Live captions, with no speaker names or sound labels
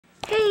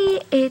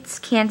it's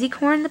Candy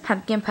Corn, the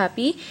pumpkin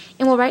puppy.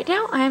 And well, right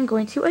now I am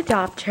going to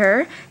adopt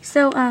her.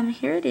 So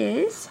here it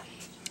is.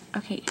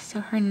 Okay, so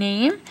her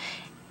name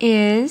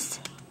is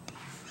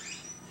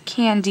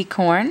Candy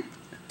Corn.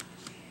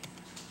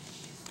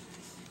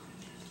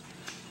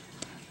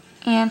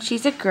 And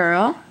she's a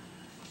girl.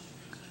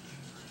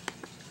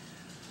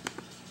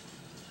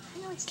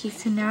 Okay,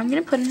 so now I'm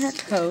going to put in her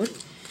code.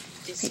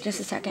 Okay, just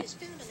a second.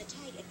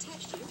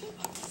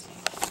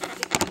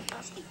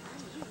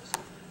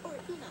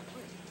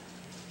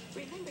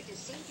 Remember to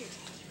save your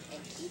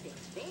and keep it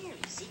very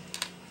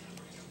secret.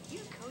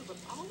 Your code will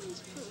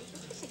always prove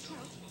that this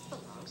account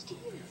belongs to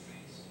you.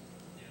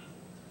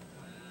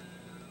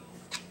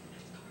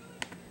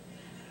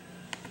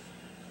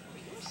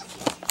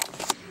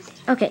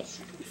 Okay,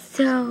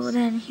 so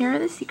then here are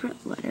the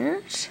secret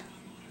letters.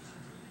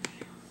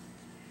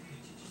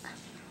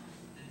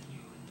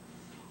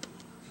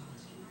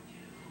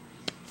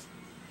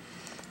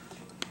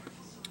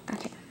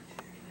 Okay.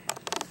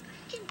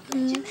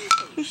 And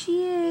here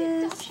she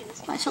is.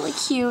 Well, she's really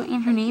cute,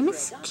 and her name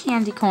is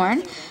Candy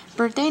Corn.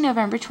 Birthday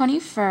November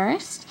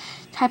 21st.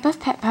 Type of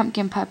pet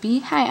pumpkin puppy.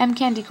 Hi, I'm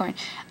Candy Corn.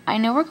 I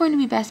know we're going to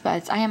be best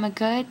buds. I'm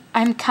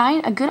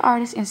kind, a good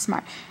artist, and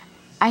smart.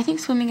 I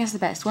think swimming is the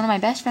best. One of my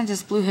best friends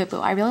is Blue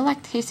Hippo. I really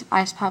like the taste of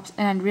ice pops,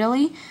 and I'd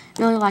really,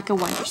 really like a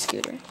Wonder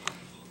Scooter.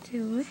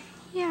 So,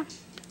 yeah.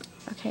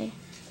 Okay.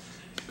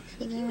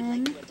 So If you would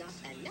like to adopt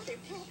another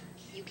pet,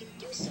 you can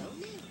do so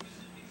now.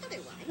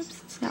 Otherwise,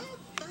 oops, it's not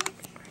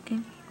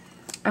working.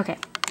 Okay.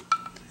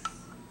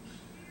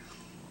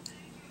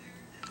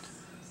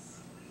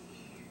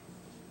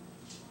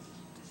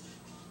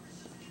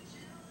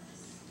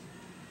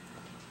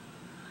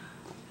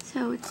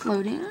 So it's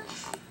loading.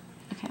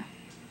 Okay.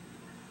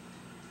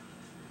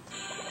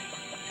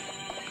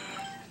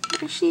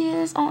 There she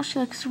is. Oh, she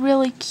looks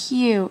really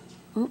cute.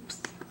 Oops.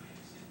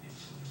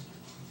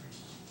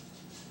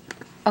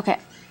 Okay.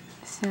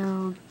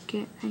 So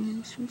get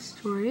items from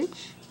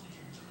storage.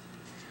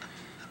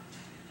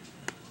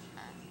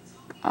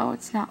 Oh,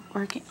 it's not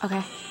working.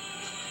 Okay.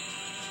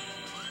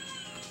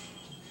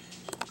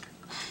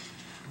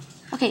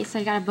 Okay, so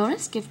I got a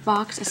bonus gift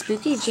box, a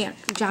spooky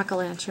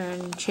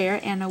jack-o'-lantern chair,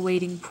 and a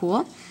wading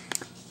pool.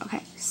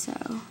 Okay, so,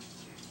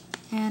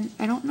 and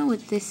I don't know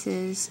what this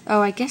is.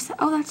 Oh, I guess,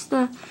 oh, that's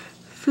the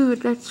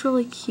food. That's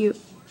really cute.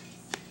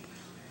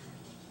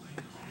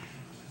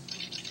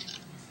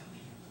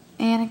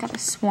 And I got a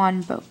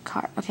swan boat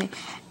cart. Okay,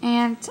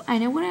 and I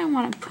know what I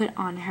want to put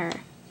on her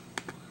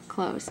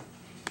clothes.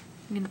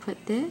 I'm going to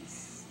put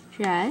this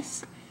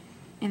dress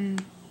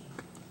and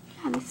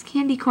this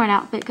Candy Corn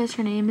outfit because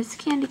her name is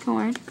Candy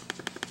Corn.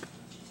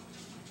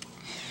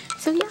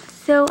 So yeah,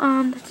 so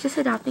that's just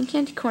adopting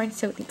Candy Corn.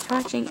 So thanks for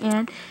watching,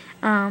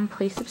 and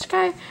please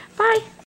subscribe. Bye.